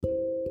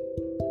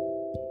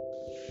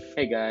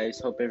Hey guys,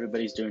 hope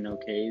everybody's doing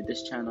okay.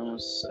 This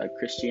channel's a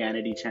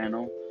Christianity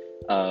channel.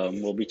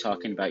 We'll be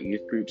talking about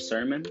youth group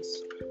sermons.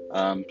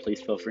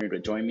 Please feel free to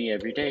join me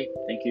every day.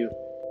 Thank you.